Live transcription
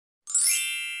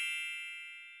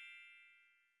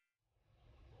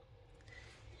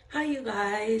Hi you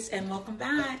guys, and welcome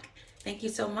back. Thank you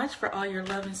so much for all your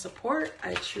love and support.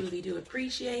 I truly do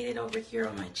appreciate it over here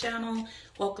on my channel.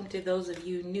 Welcome to those of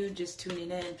you new just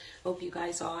tuning in. Hope you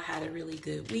guys all had a really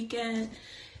good weekend.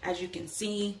 As you can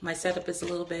see, my setup is a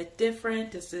little bit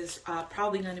different. This is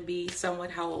probably going to be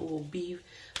somewhat how it will be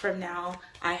from now.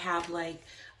 I have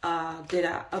did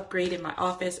an upgrade in my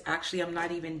office. Actually, I'm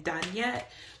not even done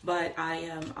yet, but I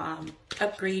am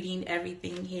upgrading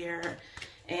everything here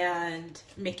and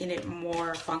making it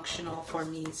more functional for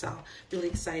me. So really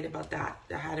excited about that.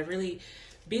 I had a really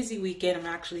busy weekend. I'm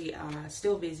actually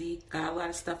still busy. Got a lot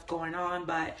of stuff going on,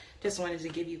 but just wanted to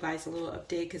give you guys a little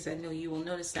update because I know you will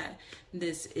notice that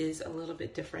this is a little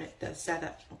bit different, the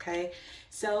setup, okay?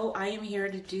 So I am here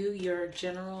to do your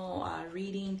general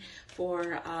reading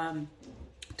for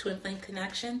Twin Flame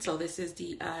Connection. So this is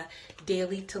the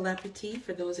daily telepathy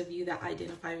for those of you that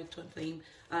identify with Twin Flame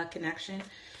Connection.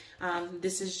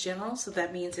 This is general, so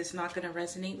that means it's not going to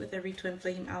resonate with every twin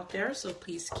flame out there, so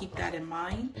please keep that in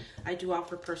mind. I do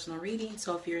offer personal readings,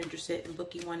 so if you're interested in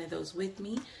booking one of those with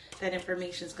me, that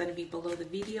information is going to be below the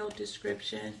video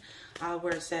description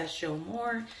where it says show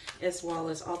more, as well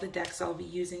as all the decks I'll be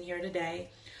using here today.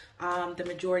 The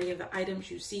majority of the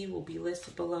items you see will be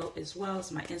listed below, as well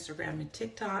as my Instagram and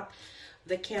TikTok.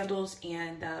 The candles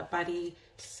and body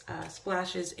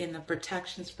splashes and the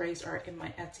protection sprays are in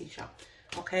my Etsy shop.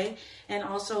 Okay, and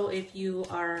also if you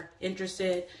are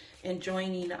interested in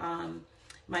joining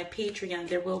my Patreon,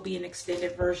 there will be an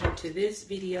extended version to this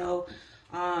video,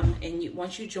 and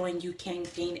once you join, you can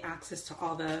gain access to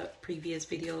all the previous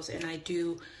videos, and I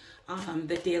do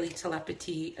the daily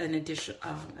telepathy an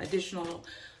additional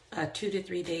 2 to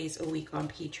 3 days a week on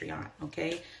Patreon.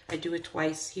 Okay, I do it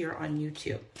twice here on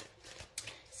YouTube.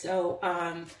 So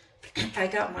I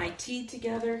got my tea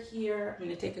together here. I'm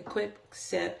going to take a quick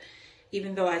sip.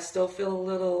 Even though I still feel a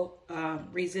little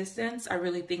resistance, I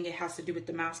really think it has to do with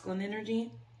the masculine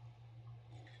energy.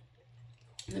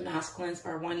 The masculines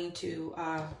are wanting to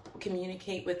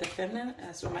communicate with the feminine.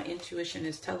 That's what my intuition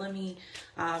is telling me.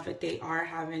 But they are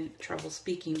having trouble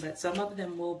speaking. But some of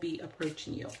them will be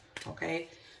approaching you. Okay?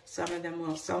 Some of them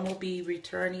will. Some will be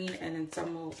returning, and then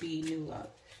some will be new love.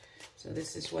 So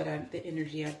this is what the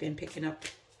energy I've been picking up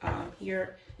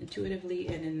here intuitively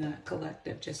and in the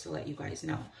collective, just to let you guys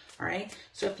know. All right,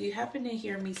 so if you happen to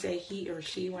hear me say he or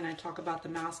she when I talk about the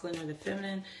masculine or the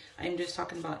feminine, I'm just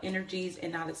talking about energies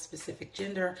and not a specific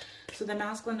gender. So the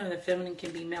masculine or the feminine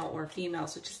can be male or female,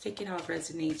 so just take it how it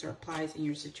resonates or applies in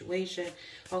your situation.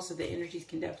 Also, the energies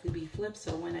can definitely be flipped,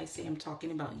 so when I say I'm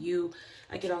talking about you,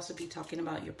 I could also be talking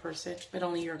about your person, but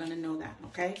only you're going to know that.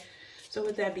 Okay, so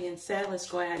with that being said, let's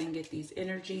go ahead and get these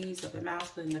energies of the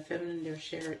masculine and the feminine, their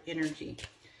shared energy.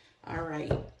 All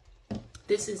right.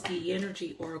 This is the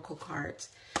energy oracle cards.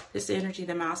 This energy,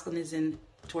 the masculine is in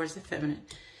towards the feminine.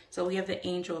 So we have the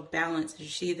angel of balance. You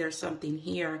see there's something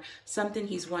here, something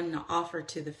he's wanting to offer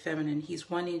to the feminine. He's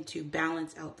wanting to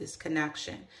balance out this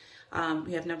connection.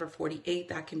 We have number 48.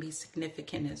 That can be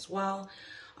significant as well.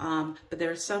 But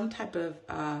there's some type of,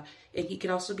 and he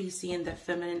could also be seeing the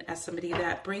feminine as somebody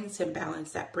that brings him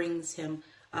balance, that brings him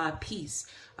peace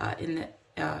in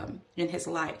his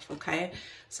life. Okay,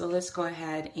 so let's go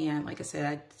ahead and, like I said,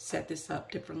 I set this up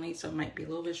differently, so it might be a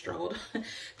little bit struggled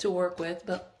to work with,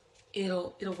 but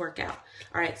it'll work out.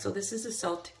 All right, so this is the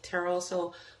Celtic Tarot.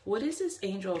 So what is this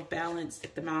angel of balance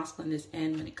that the masculine is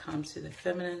in when it comes to the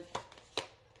feminine?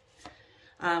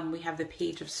 We have the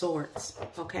Page of Swords.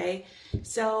 Okay,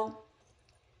 so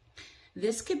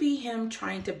this could be him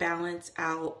trying to balance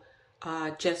out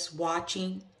just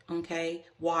watching. Okay,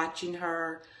 watching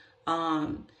her.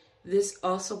 This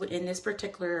also, in this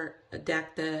particular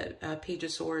deck, the Page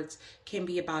of Swords can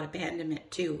be about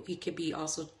abandonment too. He could be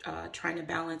also trying to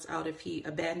balance out if he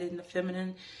abandoned the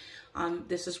feminine.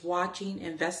 This is watching,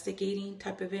 investigating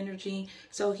type of energy.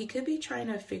 So he could be trying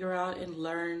to figure out and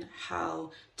learn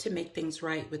how to make things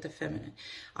right with the feminine.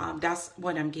 That's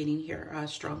what I'm getting here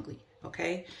strongly.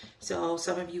 Okay, so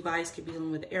some of you guys could be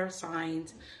dealing with air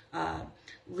signs,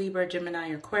 Libra, Gemini,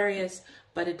 Aquarius,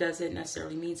 but it doesn't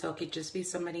necessarily mean so. It could just be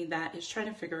somebody that is trying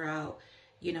to figure out,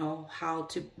 you know, how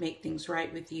to make things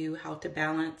right with you, how to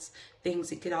balance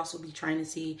things. It could also be trying to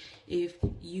see if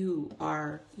you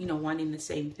are, you know, wanting the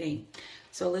same thing.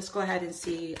 So let's go ahead and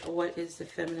see what is the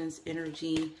feminine's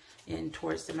energy in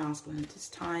towards the masculine at this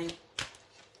time.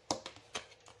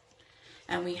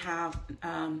 And we have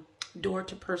door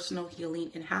to personal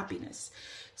healing and happiness.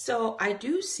 So I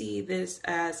do see this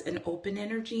as an open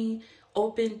energy,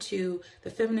 open to the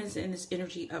feminine in this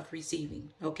energy of receiving.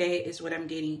 Okay, is what I'm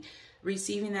getting.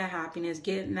 Receiving that happiness,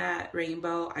 getting that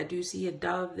rainbow. I do see a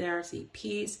dove there. I see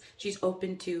peace. She's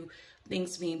open to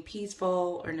things being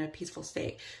peaceful or in a peaceful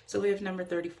state. So we have number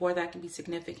 34, that can be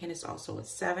significant. It's also a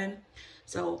 7.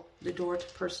 So the door to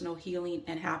personal healing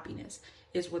and happiness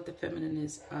is what the feminine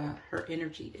is, her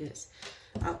energy is.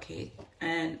 Okay,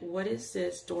 and what is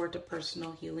this door to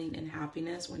personal healing and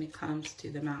happiness when it comes to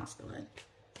the masculine?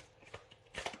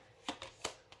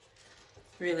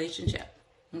 Relationship.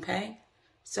 Okay,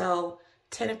 so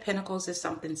 10 of Pentacles is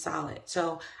something solid.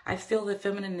 So I feel the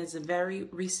feminine is a very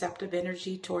receptive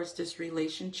energy towards this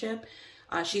relationship.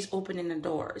 She's opening the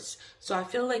doors. So I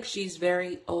feel like she's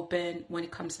very open when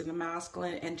it comes to the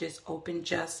masculine, and just open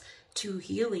just to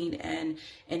healing and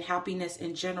happiness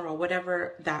in general,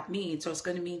 whatever that means. So it's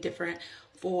going to be different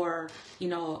for, you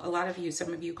know, a lot of you.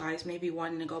 Some of you guys may be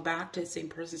wanting to go back to the same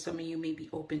person. Some of you may be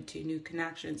open to new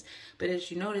connections. But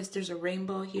as you notice, there's a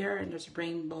rainbow here and there's a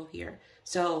rainbow here.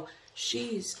 So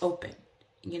she's open.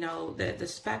 You know, the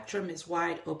spectrum is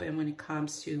wide open when it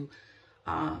comes to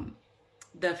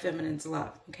the feminine's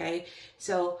love. Okay,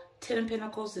 so 10 of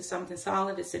Pentacles is something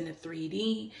solid. It's in the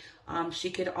 3D. She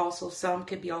could also, some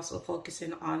could be also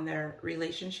focusing on their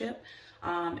relationship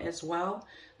as well.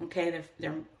 Okay,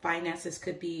 their finances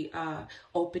could be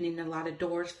opening a lot of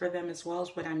doors for them as well,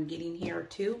 is what I'm getting here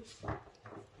too.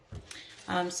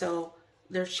 So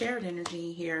their shared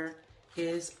energy here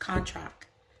is contract.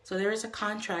 So there is a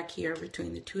contract here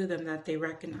between the two of them that they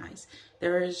recognize.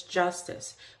 There is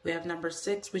justice. We have number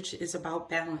 6, which is about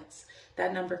balance.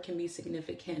 That number can be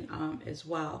significant as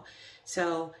well.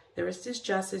 So there is this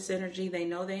justice energy. They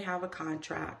know they have a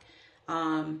contract.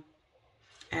 And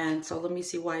so let me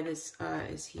see why this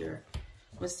is here.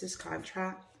 What's this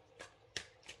contract?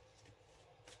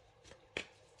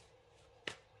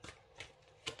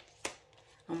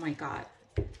 Oh my God.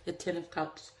 The 10 of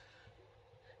Cups.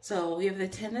 So we have the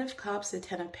 10 of Cups, the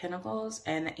 10 of Pentacles,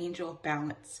 and the Angel of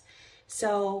Balance.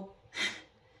 So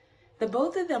the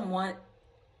both of them want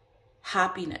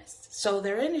happiness. So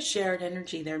they're in a shared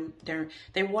energy.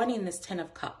 They're wanting this 10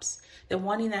 of Cups. They're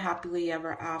wanting the happily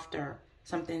ever after.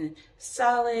 Something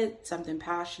solid, something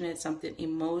passionate, something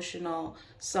emotional,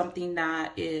 something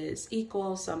that is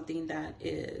equal, something that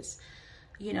is,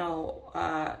 you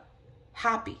know,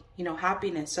 happy, you know,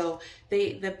 happiness. So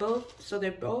they're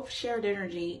both shared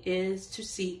energy is to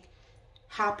seek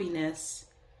happiness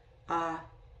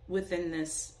within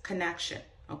this connection.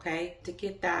 Okay, to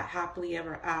get that happily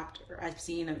ever after. I've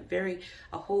seen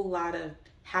a whole lot of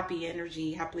happy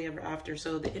energy, happily ever after.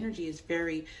 So the energy is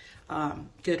very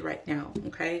good right now.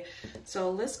 Okay,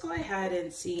 so let's go ahead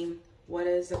and see what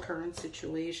is the current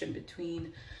situation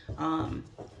between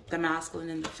the masculine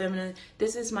and the feminine.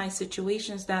 This is my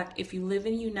situation stack. If you live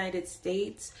in the United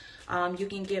States, you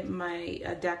can get my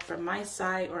deck from my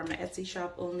site or my Etsy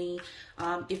shop only.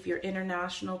 If you're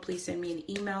international, please send me an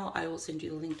email. I will send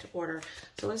you the link to order.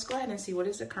 So let's go ahead and see what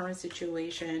is the current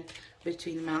situation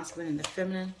between the masculine and the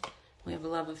feminine. We have a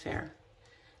love affair.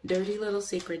 Dirty little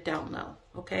secret down low.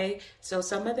 Okay, so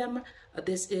some of them,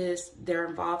 they're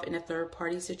involved in a third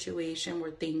party situation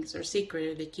where things are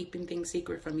secret. They're keeping things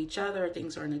secret from each other.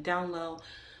 Things are in a down low.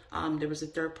 There was a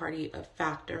third party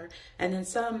factor. And then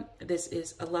some, this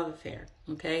is a love affair.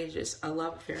 Okay, just a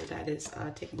love affair that is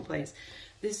taking place.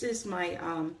 This is my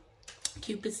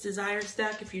Cupid's Desires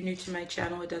deck. If you're new to my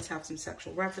channel, it does have some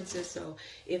sexual references. So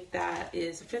if that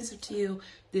is offensive to you,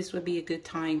 this would be a good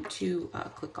time to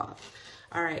click off.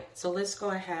 All right, so let's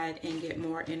go ahead and get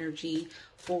more energy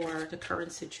for the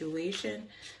current situation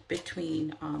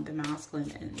between the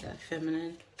masculine and the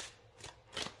feminine.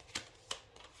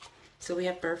 So we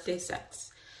have birthday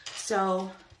sex. So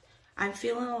I'm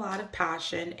feeling a lot of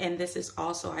passion, and this is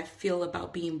also, I feel,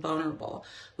 about being vulnerable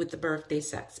with the birthday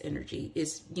sex energy.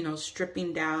 Is, you know,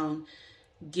 stripping down,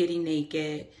 getting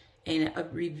naked, and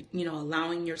you know,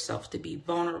 allowing yourself to be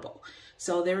vulnerable.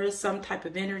 So there is some type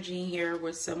of energy here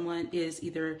where someone is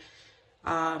either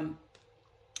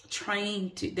trying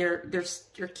to,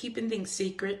 they're keeping things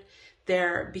secret.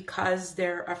 Because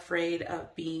they're afraid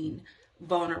of being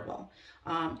vulnerable.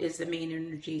 Is the main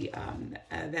energy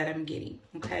that I'm getting.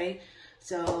 Okay,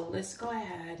 so let's go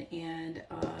ahead and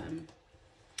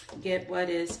get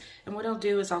what is, and what I'll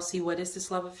do is I'll see what is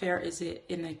this love affair. Is it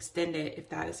an extended, if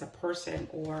that is a person,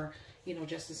 or, you know,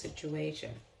 just a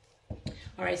situation.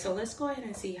 All right, so let's go ahead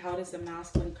and see, how does the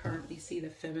masculine currently see the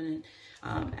feminine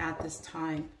at this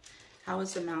time? How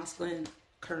is the masculine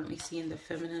currently seeing the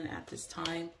feminine at this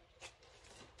time?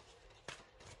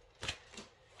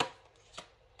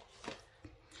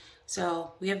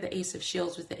 So we have the Ace of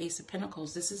Shields with the Ace of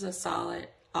Pentacles. This is a solid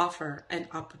offer, an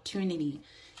opportunity,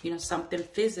 you know, something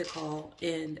physical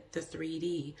in the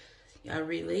 3D, a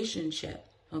relationship.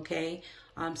 okay?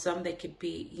 Some they could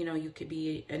be, you know, you could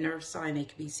be an earth sign. They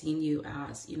could be seeing you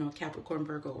as, you know, a Capricorn,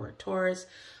 Virgo, or a Taurus.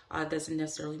 Doesn't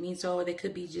necessarily mean so. They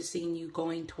could be just seeing you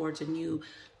going towards a new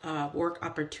work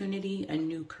opportunity, a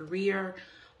new career.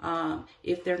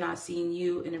 If they're not seeing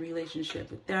you in a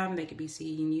relationship with them, they could be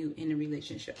seeing you in a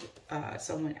relationship with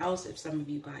someone else, if some of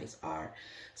you guys are.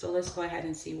 So let's go ahead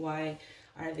and see, why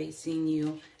are they seeing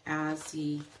you as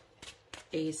the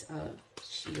Ace of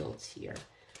Shields here?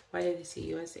 Why do they see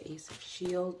you as the Ace of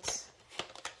Shields?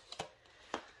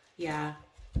 Yeah,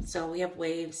 so we have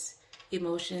waves,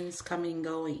 emotions coming and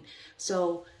going.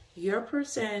 So your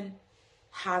person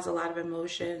has a lot of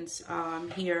emotions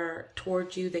here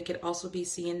towards you. They could also be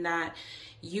seeing that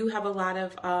you have a lot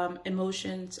of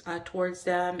emotions towards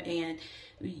them, and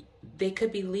they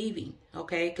could be leaving,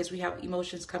 okay? Because we have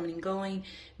emotions coming and going.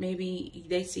 Maybe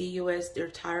they see you as they're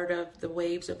tired of the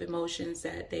waves of emotions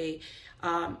that they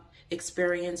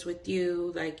experience with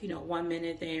you. Like, you know, 1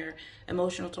 minute they're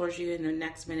emotional towards you and the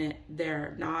next minute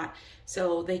they're not.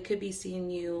 So they could be seeing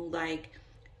you like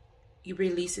you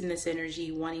releasing this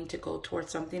energy, wanting to go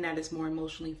towards something that is more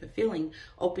emotionally fulfilling,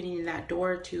 opening that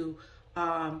door to,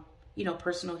 you know,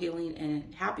 personal healing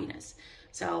and happiness.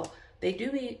 So they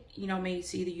do, you know, may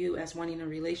see you as wanting a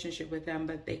relationship with them,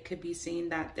 but they could be seeing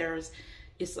that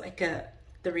it's like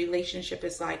the relationship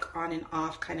is like on and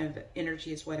off kind of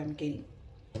energy is what I'm getting.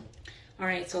 All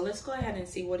right, so let's go ahead and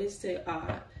see, what is the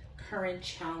current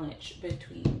challenge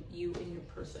between you and your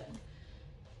person.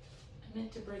 I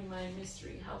meant to bring my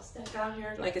mystery house deck out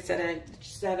here. Like I said, I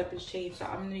setup has changed, so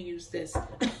I'm going to use this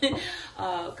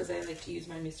because I like to use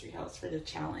my mystery house for the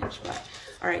challenge. But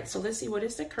all right, so let's see, what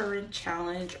is the current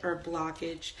challenge or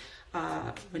blockage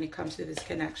when it comes to this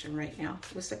connection right now?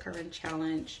 What's the current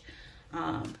challenge?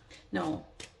 No,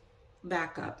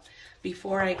 back up.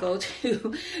 Before I go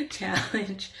to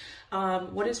challenge,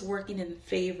 what is working in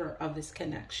favor of this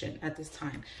connection at this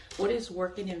time? What is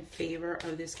working in favor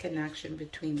of this connection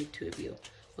between the two of you?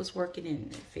 What's working in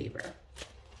favor?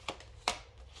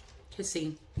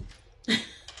 Kissing.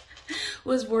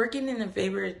 What's working in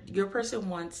favor? Your person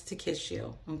wants to kiss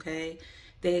you, okay?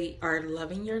 They are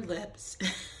loving your lips.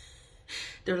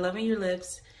 They're loving your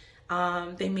lips.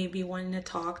 They may be wanting to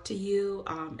talk to you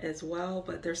as well,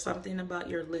 but there's something about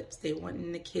your lips. They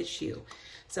wanting to kiss you.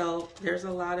 So there's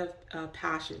a lot of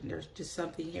passion. There's just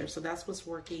something here. So that's what's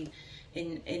working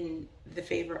in the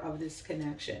favor of this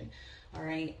connection. All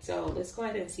right. So let's go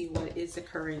ahead and see, what is the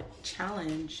current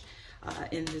challenge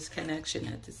in this connection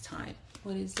at this time.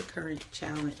 What is the current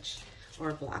challenge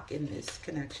or block in this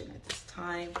connection at this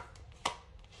time?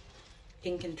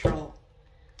 In control.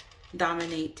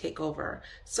 Dominate, take over.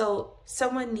 So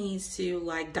someone needs to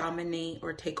like dominate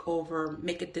or take over,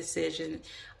 make a decision,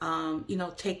 you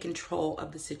know, take control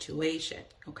of the situation.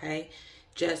 Okay,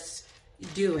 just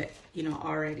do it, you know,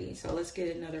 already. So let's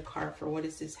get another card for what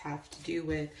does this have to do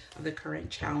with the current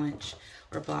challenge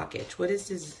or blockage. What is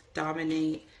this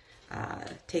dominate,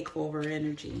 take over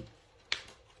energy?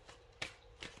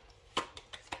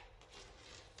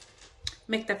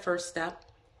 Make the first step.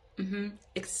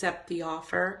 Accept the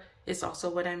offer is also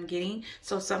what I'm getting.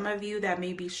 So some of you that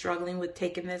may be struggling with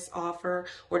taking this offer,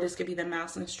 or this could be the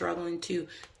masculine struggling to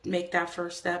make that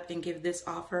first step and give this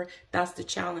offer. That's the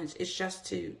challenge. It's just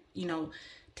to, you know,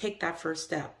 take that first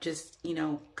step. Just, you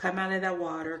know, come out of that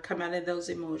water, come out of those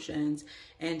emotions,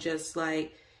 and just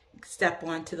like step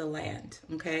onto the land.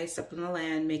 Okay, step on the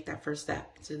land, make that first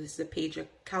step. So this is the Page of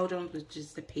Cauldrons, which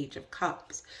is the Page of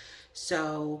Cups.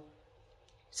 So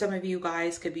some of you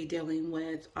guys could be dealing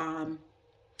with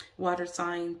water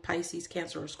sign, Pisces,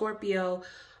 Cancer, or Scorpio.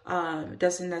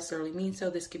 Doesn't necessarily mean so.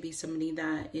 This could be somebody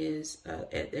that is,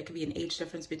 it could be an age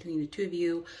difference between the two of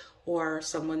you, or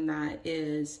someone that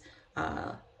is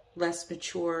less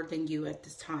mature than you at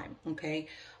this time, okay?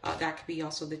 That could be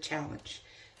also the challenge.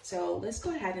 So let's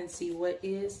go ahead and see, what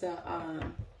is the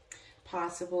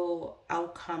possible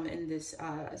outcome in this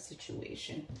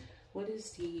situation? What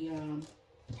is the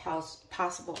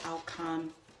possible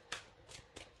outcome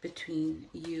between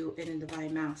you and the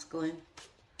divine masculine?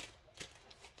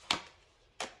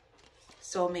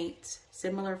 Soulmates,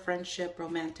 similar friendship,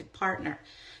 romantic partner.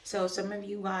 So some of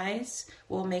you guys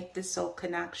will make this soul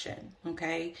connection,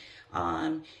 okay?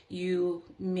 You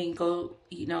may go,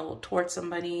 you know, towards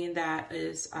somebody that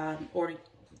is, or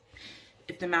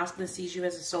if the masculine sees you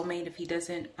as a soulmate, if he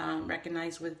doesn't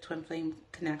recognize what twin flame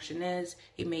connection is,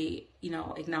 he may, you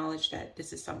know, acknowledge that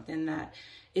this is something that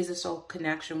is a soul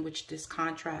connection, which this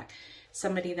contract,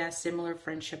 somebody that's similar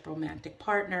friendship, romantic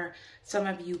partner. Some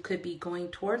of you could be going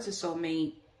towards a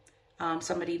soulmate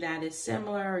somebody that is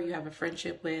similar, or you have a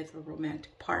friendship with, a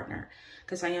romantic partner,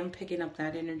 because I am picking up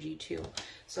that energy too.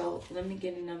 So let me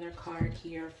get another card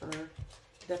here for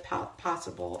the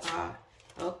possible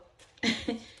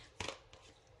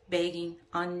begging,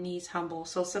 on knees, humble.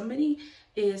 So somebody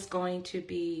is going to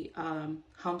be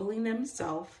humbling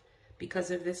themselves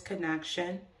because of this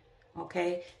connection.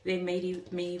 Okay, they may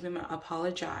even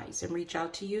apologize and reach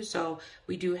out to you. So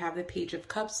we do have the Page of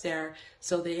Cups there.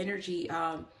 So the energy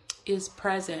is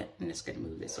present. I'm just going to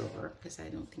move this over because I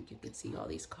don't think you can see all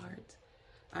these cards.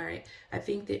 All right, I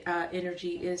think the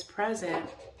energy is present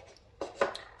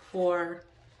for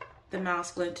the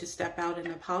masculine to step out and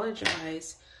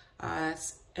apologize.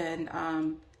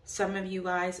 Some of you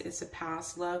guys, it's a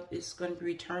past love is going to be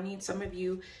returning. Some of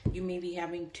you, you may be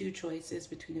having two choices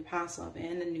between the past love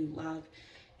and the new love.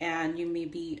 And you may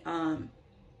be,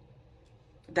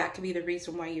 that could be the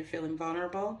reason why you're feeling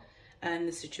vulnerable in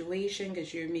the situation,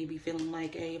 because you may be feeling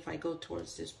like, hey, if I go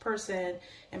towards this person,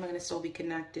 am I going to still be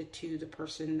connected to the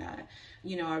person that,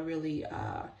 you know, I really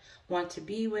want to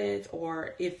be with?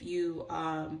 Or if you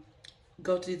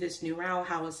go to this new route,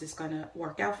 how is this going to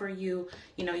work out for you?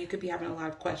 You know, you could be having a lot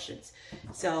of questions.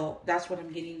 So that's what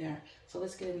I'm getting there. So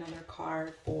let's get another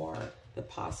card for the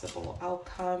possible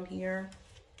outcome here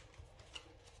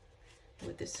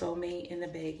with the soulmate and the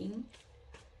begging.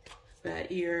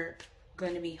 But you're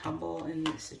going to be humble in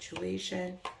this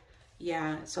situation.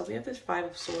 Yeah, so we have this Five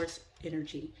of Swords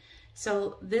energy.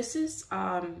 So this is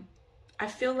I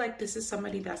feel like this is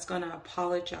somebody that's going to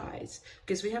apologize,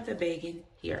 because we have the begging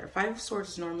here. Five of Swords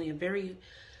is normally a very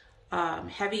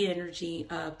heavy energy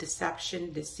of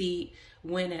deception, deceit,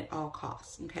 win at all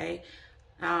costs. Okay,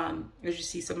 as you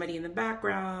see somebody in the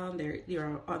background,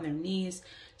 they're on their knees.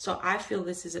 So I feel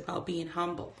this is about being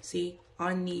humble. See,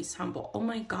 on knees, humble. Oh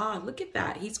my God, look at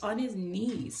that. He's on his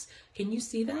knees. Can you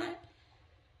see that?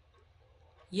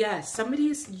 Yes, somebody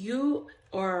is, you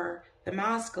or the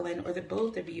masculine, or the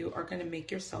both of you, are going to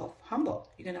make yourself humble.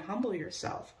 You're going to humble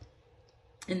yourself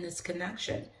in this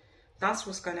connection. That's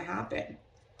what's going to happen,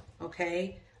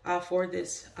 okay, for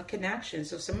this connection.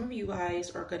 So some of you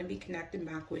guys are going to be connecting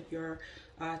back with your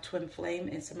twin flame,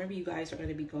 and some of you guys are going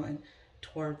to be going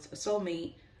towards a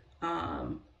soulmate.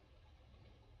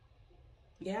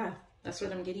 Yeah, that's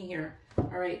what I'm getting here.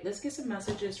 All right, let's get some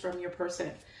messages from your person.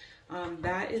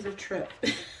 That is a trip.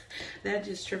 That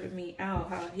just tripping me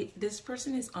out. This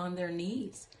person is on their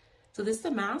knees. So this is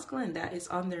the masculine that is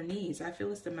on their knees. I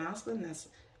feel it's the masculine that's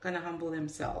going to humble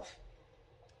themselves.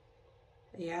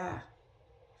 Yeah.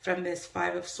 From this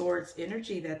Five of Swords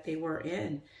energy that they were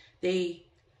in. They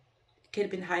could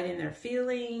have been hiding their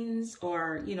feelings,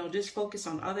 or, you know, just focus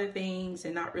on other things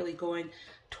and not really going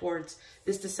towards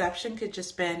this deception. Could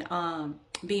just been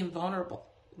being vulnerable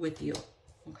with you.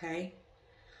 Okay.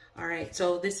 All right,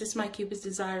 so this is my Cupid's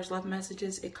Desires love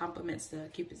messages. It complements the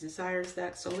Cupid's Desires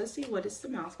deck. So let's see, what does the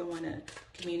masculine want to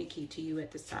communicate to you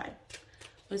at this time?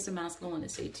 What does the masculine want to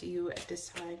say to you at this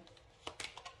time?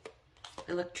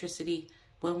 Electricity.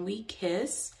 When we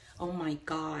kiss, oh my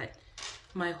God,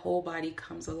 my whole body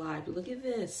comes alive. Look at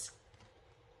this.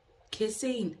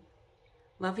 Kissing.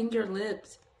 Loving your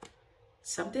lips.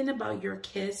 Something about your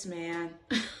kiss, man.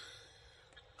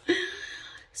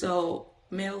 So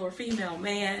male or female,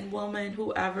 man, woman,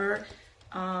 whoever.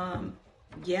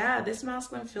 Yeah, this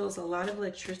masculine feels a lot of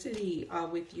electricity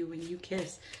with you when you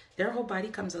kiss. Their whole body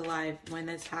comes alive when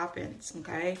this happens,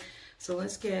 okay? So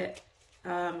let's get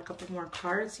a couple more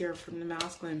cards here from the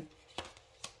masculine.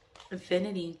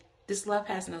 Infinity. This love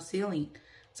has no ceiling.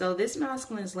 So this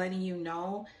masculine is letting you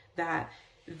know that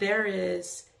there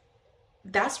is,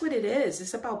 that's what it is.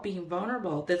 It's about being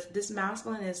vulnerable. This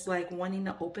masculine is like wanting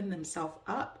to open themselves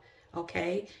up.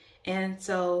 Okay, and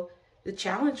so the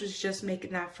challenge is just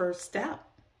making that first step.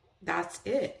 That's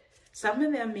it. Some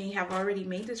of them may have already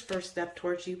made this first step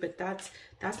towards you, but that's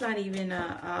not even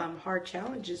a hard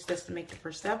challenge. It's just to make the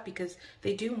first step, because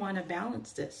they do want to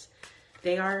balance this.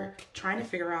 They are trying to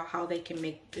figure out how they can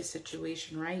make this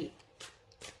situation right.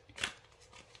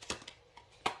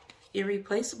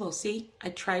 Irreplaceable. See, I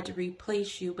tried to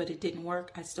replace you, but it didn't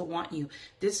work. I still want you.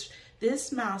 This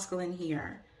masculine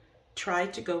here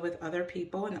tried to go with other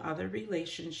people and other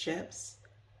relationships,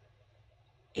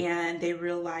 and they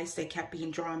realized they kept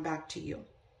being drawn back to you.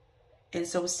 And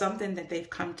so it's something that they've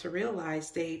come to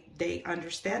realize. They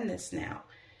understand this now.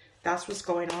 That's what's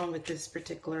going on with this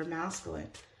particular masculine.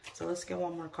 So let's get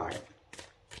one more card.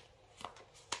 Oh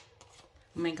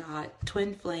my God,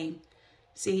 twin flame.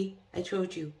 See, I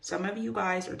told you, some of you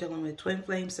guys are dealing with twin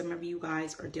flame. Some of you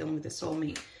guys are dealing with the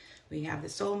soulmate. We have the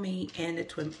soulmate and the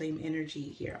twin flame energy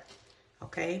here.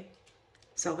 Okay,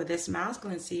 So, but this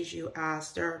masculine sees you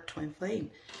as their twin flame.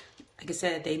 Like I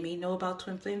said, they may know about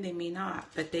twin flame, they may not,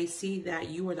 but they see that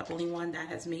you are the only one that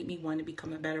has made me want to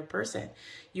become a better person.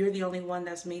 You're the only one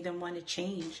that's made them want to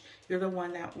change. You're the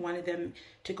one that wanted them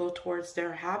to go towards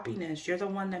their happiness. You're the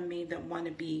one that made them want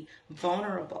to be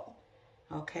vulnerable.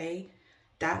 Okay?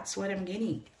 That's what I'm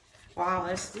getting. Wow,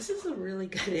 this is a really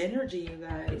good energy, you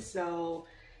guys. So,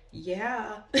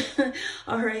 yeah.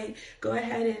 All right, go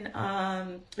ahead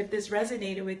and if this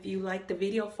resonated with you, like the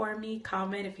video for me,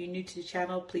 comment. If you're new to the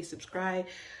channel, please subscribe.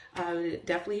 I would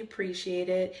definitely appreciate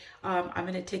it. I'm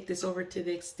going to take this over to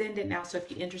the extended now, so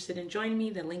if you're interested in joining me,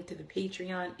 the link to the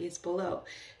Patreon is below.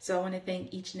 So I want to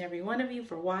thank each and every one of you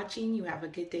for watching. You have a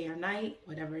good day or night,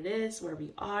 whatever it is, where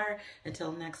we are.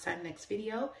 Until next time, next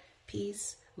video,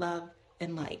 peace, love,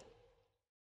 and light.